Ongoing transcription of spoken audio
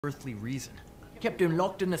earthly reason. Kept him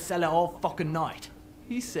locked in the cellar all fucking night.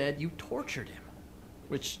 He said you tortured him.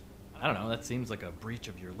 Which, I don't know, that seems like a breach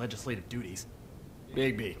of your legislative duties.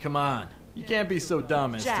 Bigby, come on. You can't be so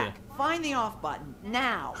dumb as Jack, find the off button,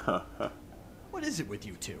 now! What is it with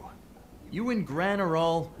you two? You and Gran are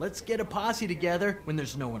all, let's get a posse together when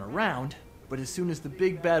there's no one around, but as soon as the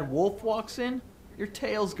big bad wolf walks in, your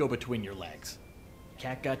tails go between your legs.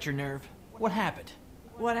 Cat got your nerve? What happened?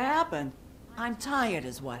 What happened? I'm tired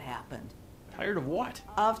is what happened. Tired of what?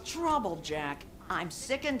 Of trouble, Jack. I'm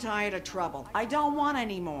sick and tired of trouble. I don't want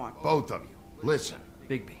any more. Both of you, listen.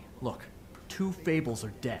 Bigby, look. 2 fables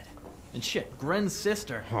are dead. And shit, Gren's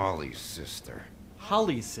sister... Holly's sister.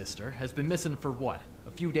 Holly's sister has been missing for what?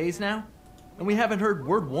 A few days now? And we haven't heard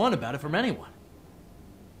word one about it from anyone.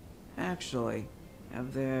 Actually,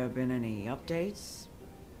 have there been any updates?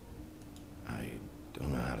 I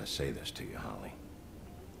don't know how to say this to you, Holly.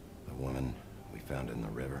 The woman we found in the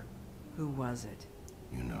river. Who was it?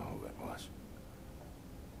 You know who it was.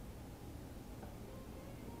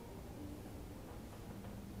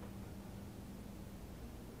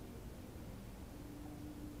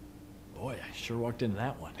 Boy, I sure walked into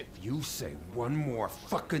that one. If you say one more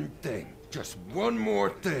fucking thing, just one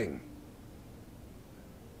more thing.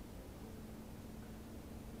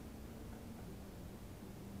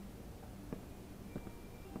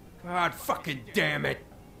 God fucking damn it!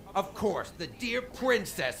 Of course, the dear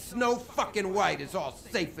princess, Snow fucking White, is all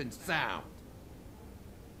safe and sound.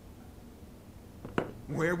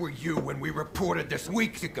 Where were you when we reported this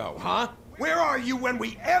weeks ago, huh? Where are you when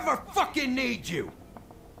we ever fucking need you?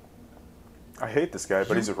 I hate this guy,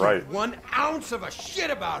 but he's You right. give 1 ounce of a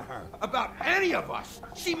shit about her, about any of us.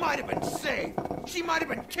 She might have been saved. She might have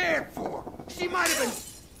been cared for. She might have been...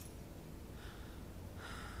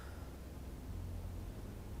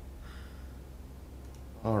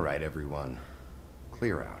 All right, everyone.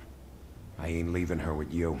 Clear out. I ain't leaving her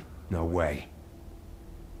with you. No way.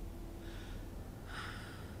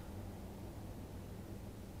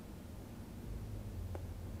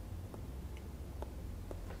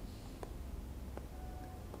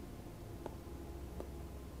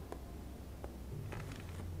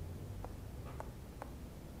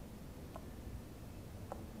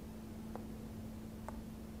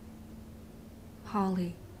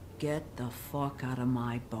 Holly, Get the fuck out of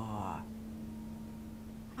my bar.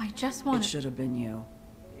 I just It want to... should have been you.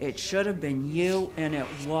 It should have been you, and it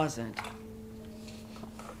wasn't.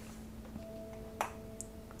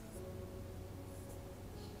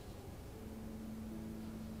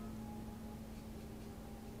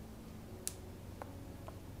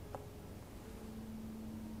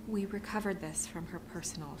 We recovered this from her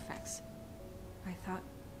personal effects. I thought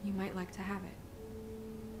you might like to have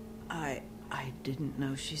it. I didn't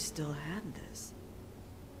know she still had this.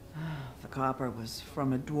 The copper was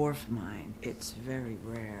from a dwarf mine. It's very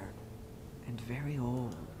rare and very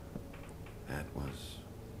old. That was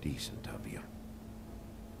decent of you.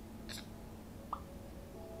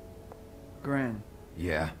 Gren,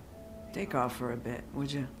 Yeah? take off for a bit,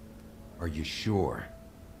 would you? Are you sure?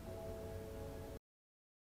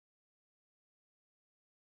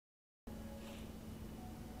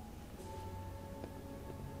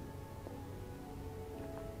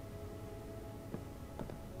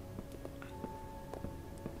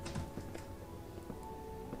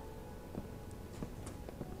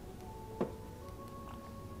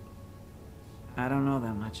 I don't know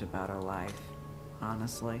that much about her life.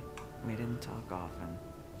 Honestly, we didn't talk often.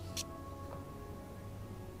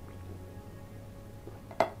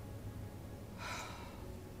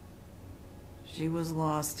 She was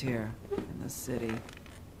lost here in the city.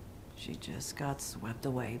 She just got swept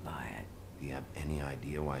away by it. Do you have any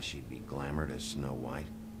idea why she'd be glamored as Snow White?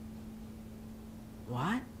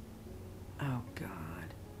 What? Oh,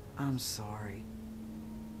 God. I'm sorry.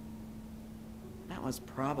 That was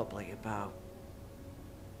probably about...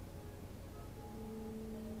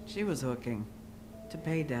 She was hooking to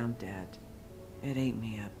pay down debt. It ate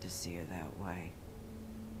me up to see her that way.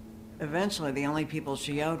 Eventually, the only people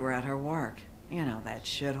she owed were at her work. You know, that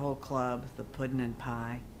shithole club, the Puddin' and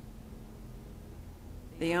Pie.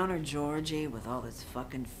 The owner, Georgie, with all his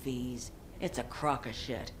fucking fees, it's a crock of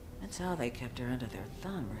shit. That's how they kept her under their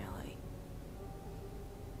thumb, really.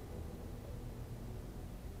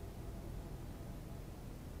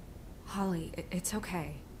 Holly, it's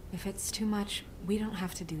okay. If it's too much, we don't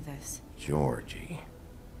have to do this. Georgie.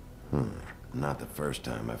 Not the first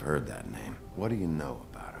time I've heard that name. What do you know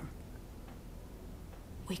about him?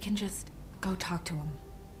 We can just go talk to him.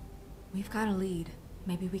 We've got a lead.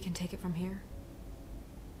 Maybe we can take it from here.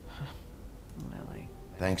 Lily.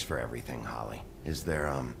 Thanks for everything, Holly. Is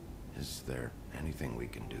there, Is there anything we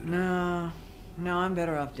can do to... No, I'm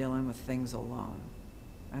better off dealing with things alone.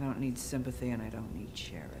 I don't need sympathy and I don't need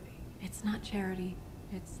charity. It's not charity.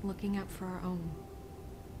 It's looking out for our own.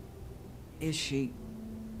 Is she?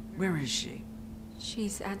 Where is she?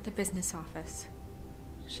 She's at the business office.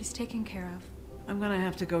 She's taken care of. I'm gonna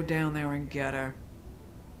have to go down there and get her.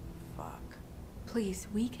 Fuck. Please,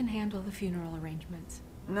 we can handle the funeral arrangements.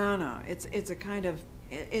 No, it's a kind of...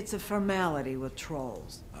 It's a formality with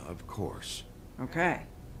trolls. Of course. Okay,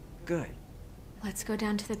 good. Let's go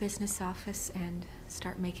down to the business office and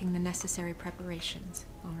start making the necessary preparations,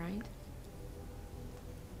 all right?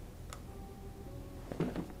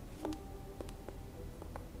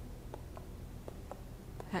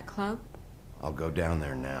 That club? I'll go down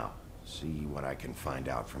there now. See what I can find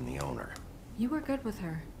out from the owner. You were good with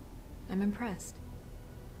her. I'm impressed.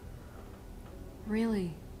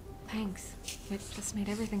 Really, thanks. It just made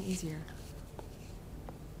everything easier.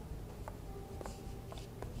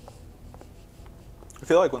 I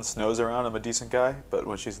feel like when Snow's around, I'm a decent guy, but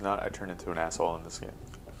when she's not, I turn into an asshole in this game.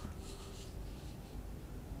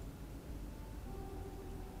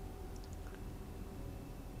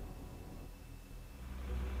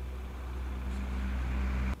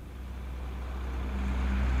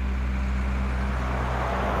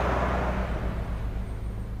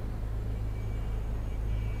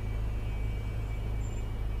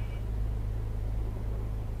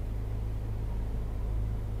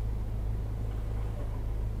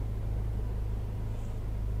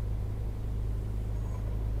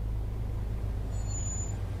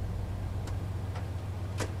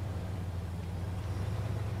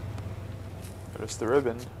 There's the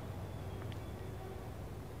ribbon.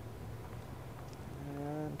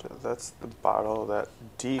 And that's the bottle that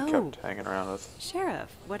Dee kept hanging around with. Sheriff,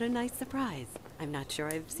 what a nice surprise. I'm not sure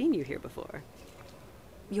I've seen you here before.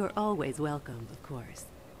 You're always welcome, of course.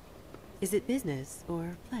 Is it business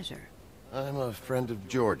or pleasure? I'm a friend of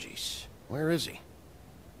Georgie's. Where is he?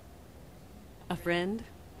 A friend?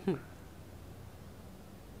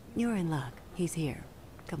 You're in luck. He's here.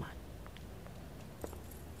 Come on.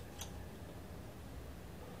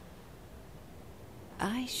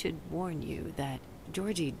 I should warn you that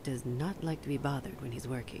Georgie does not like to be bothered when he's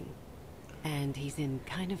working. And he's in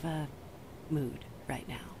kind of a mood right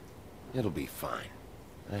now. It'll be fine.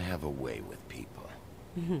 I have a way with people.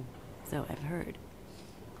 So I've heard.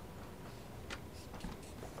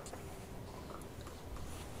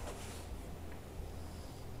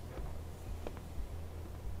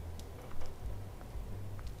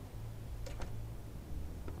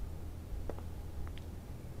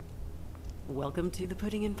 Welcome to the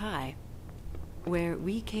Pudding and Pie, where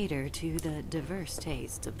we cater to the diverse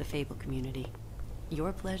tastes of the Fable community.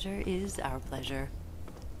 Your pleasure is our pleasure.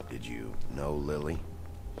 Did you know Lily?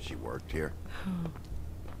 She worked here?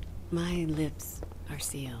 My lips are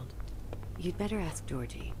sealed. You'd better ask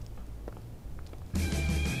Georgie.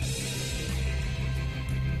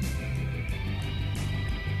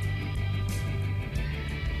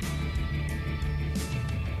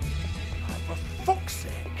 For fuck's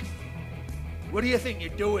sake! What do you think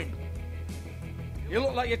you're doing? You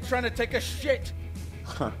look like you're trying to take a shit.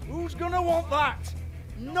 Who's gonna want that?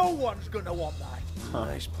 No one's gonna want that.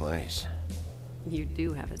 Nice place. You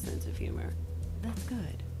do have a sense of humor. That's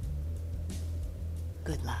good.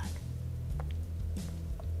 Good luck.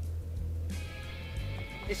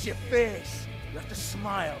 It's your face. You have to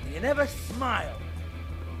smile. You never smile.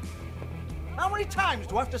 How many times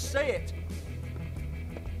do I have to say it?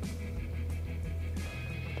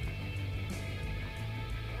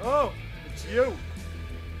 Oh, it's you.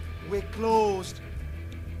 We're closed.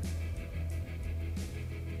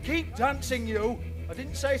 Keep dancing, you. I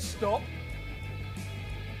didn't say stop.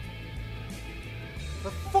 For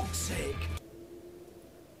fuck's sake.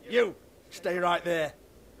 You, stay right there.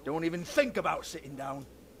 Don't even think about sitting down.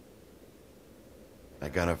 I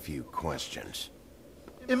got a few questions.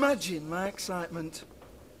 Imagine my excitement.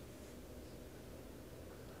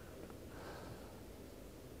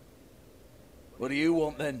 What do you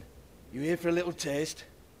want then? You here for a little taste?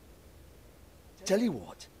 Tell you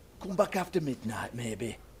what, come back after midnight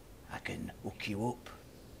maybe. I can hook you up.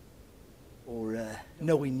 Or,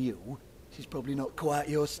 knowing you, she's probably not quite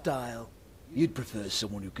your style. You'd prefer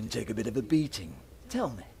someone who can take a bit of a beating. Tell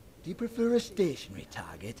me, do you prefer a stationary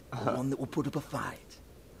target or one that will put up a fight?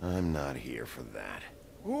 I'm not here for that.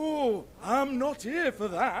 Oh, I'm not here for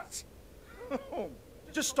that.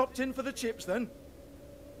 Just stopped in for the chips then.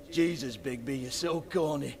 Jesus, Bigby, you're so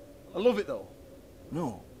corny. I love it though.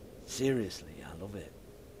 No, seriously, I love it.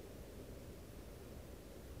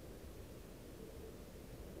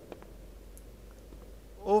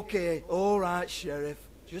 Okay, all right, Sheriff.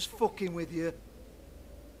 Just fucking with you.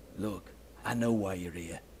 Look, I know why you're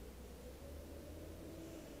here.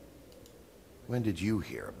 When did you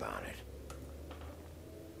hear about it?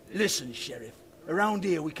 Listen, Sheriff. Around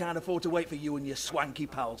here, we can't afford to wait for you and your swanky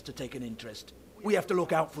pals to take an interest. We have to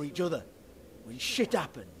look out for each other. When shit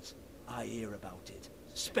happens, I hear about it.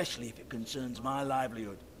 Especially if it concerns my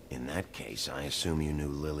livelihood. In that case, I assume you knew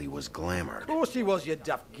Lily was glamored. Of course she was, you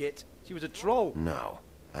daft git. She was a troll. No.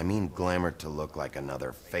 I mean glamored to look like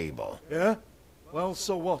another fable. Yeah? Well,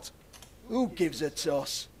 so what? Who gives a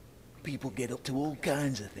toss? People get up to all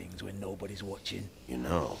kinds of things when nobody's watching. You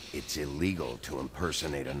know, it's illegal to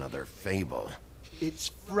impersonate another fable. It's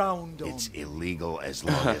frowned on. It's illegal as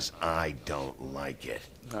long as I don't like it.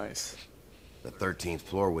 Nice. The 13th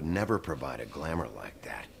floor would never provide a glamour like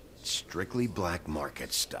that. Strictly black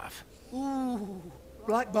market stuff. Ooh,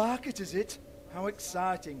 black market, is it? How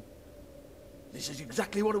exciting. This is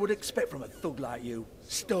exactly what I would expect from a thug like you.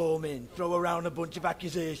 Storm in, throw around a bunch of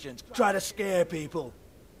accusations, try to scare people.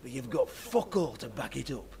 But you've got fuck all to back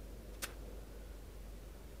it up.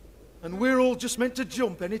 And we're all just meant to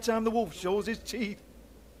jump any time the wolf shows his teeth.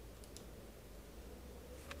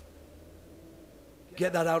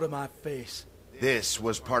 Get that out of my face. This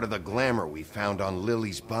was part of the glamour we found on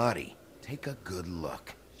Lily's body. Take a good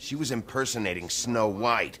look. She was impersonating Snow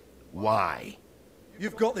White. Why?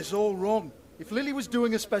 You've got this all wrong. If Lily was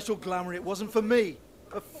doing a special glamour, it wasn't for me.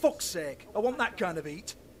 For fuck's sake, I want that kind of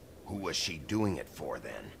eat. Who was she doing it for,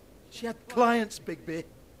 then? She had clients, Bigby.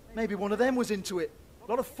 Maybe one of them was into it. A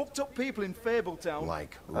lot of fucked up people in Fabletown.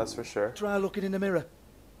 Like who? That's for sure. Try looking in the mirror.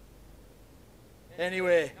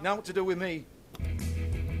 Anyway, now what to do with me.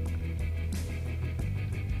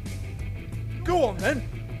 Go on, then.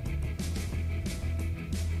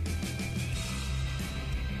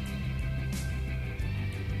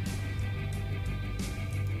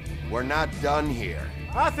 We're not done here.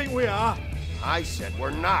 I think we are. I said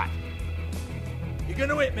we're not. You're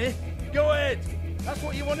gonna hit me? Go ahead. That's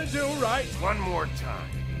what you want to do, right? One more time.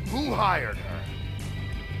 Who hired her?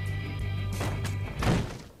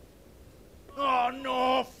 Oh,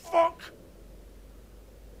 no, fuck!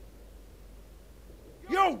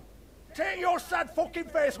 You! Take your sad fucking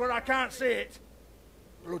face where I can't see it!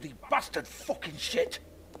 Bloody bastard fucking shit!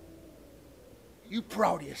 You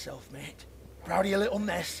proud of yourself, mate? Proud of your little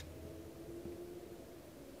mess?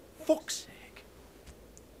 Fuck's sake.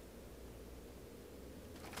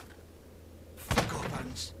 Fuck off,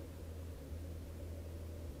 Hans.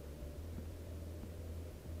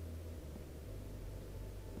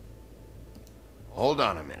 Hold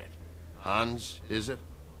on a minute. Hans, is it?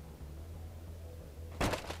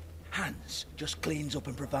 Hans just cleans up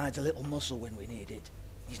and provides a little muscle when we need it.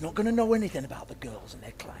 He's not going to know anything about the girls and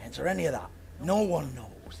their clients or any of that. No one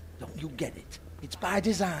knows. Don't you get it? It's by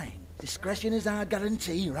design. Discretion is our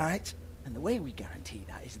guarantee, right? And the way we guarantee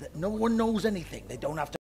that is that no one knows anything. They don't have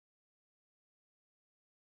to...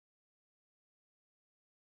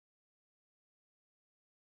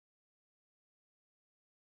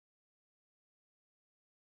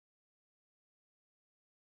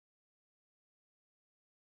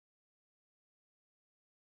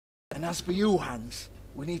 And as for you, Hans,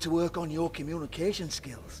 we need to work on your communication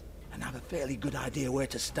skills and have a fairly good idea where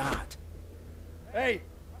to start. Hey,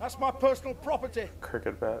 that's my personal property.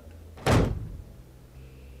 Cricket bat.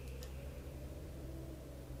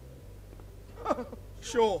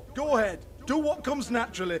 Sure, go ahead. Do what comes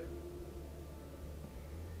naturally.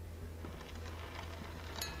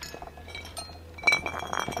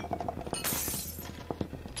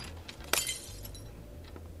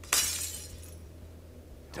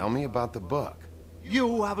 Tell me about the book.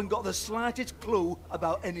 You haven't got the slightest clue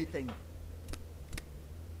about anything.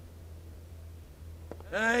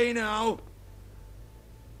 Hey, now.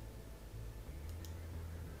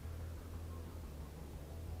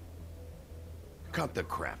 Cut the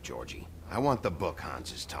crap, Georgie. I want the book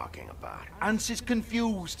Hans is talking about. Hans is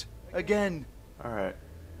confused. Again. Alright.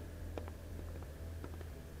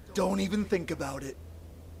 Don't even think about it.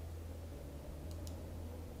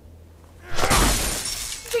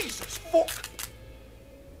 Jesus fuck!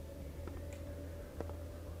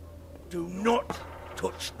 Do not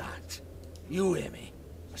touch that. You hear me?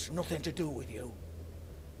 It's nothing to do with you.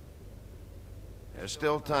 There's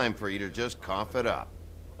still time for you to just cough it up.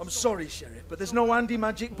 I'm sorry, Sheriff, but there's no handy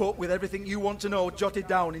magic book with everything you want to know jotted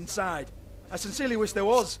down inside. I sincerely wish there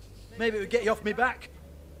was. Maybe it would get you off me back.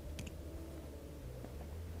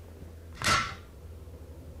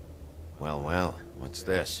 Well, well, what's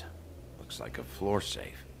this? Looks like a floor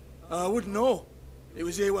safe. I wouldn't know. It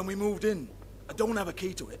was here when we moved in. I don't have a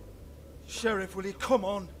key to it. Sheriff, will you come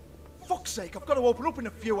on? Fuck's sake, I've got to open up in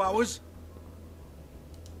a few hours.